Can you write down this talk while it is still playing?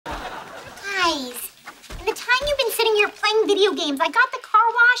playing video games. I got the car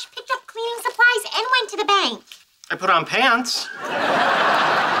wash, picked up cleaning supplies, and went to the bank. I put on pants.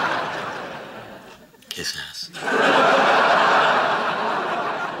 Kiss ass.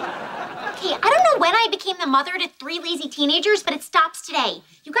 Okay, I don't know when I became the mother to 3 lazy teenagers, but it stops today.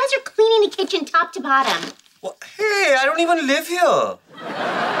 You guys are cleaning the kitchen top to bottom. Well, hey, I don't even live here.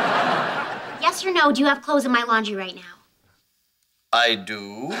 Yes or no, do you have clothes in my laundry right now? I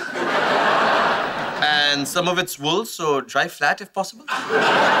do. And some of it's wool, so dry flat if possible. How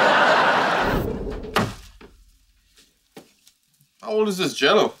old is this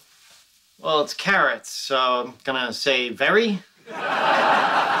Jell-O? Well, it's carrots, so I'm gonna say very.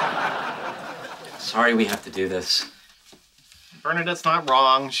 Sorry we have to do this. Bernadette's not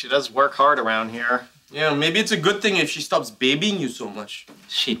wrong. She does work hard around here. Yeah, maybe it's a good thing if she stops babying you so much.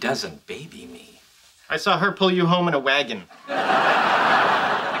 She doesn't baby me. I saw her pull you home in a wagon.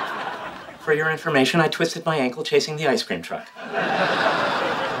 For your information, I twisted my ankle chasing the ice cream truck.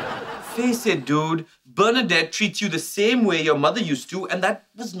 Face it, dude. Bernadette treats you the same way your mother used to, and that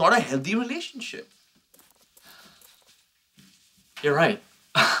was not a healthy relationship. You're right.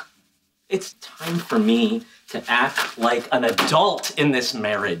 It's time for me to act like an adult in this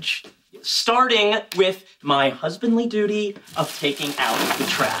marriage. Starting with my husbandly duty of taking out the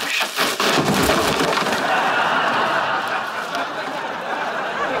trash.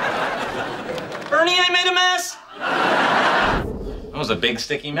 Bernie, I made a mess! That was a big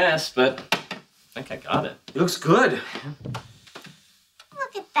sticky mess, but I think I got it. It looks good.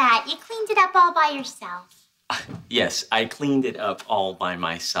 Look at that. You cleaned it up all by yourself. Yes, I cleaned it up all by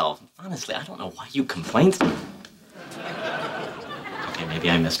myself. Honestly, I don't know why you complained. Okay, maybe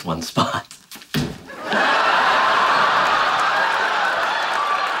I missed one spot.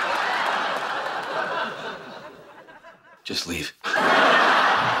 Just leave.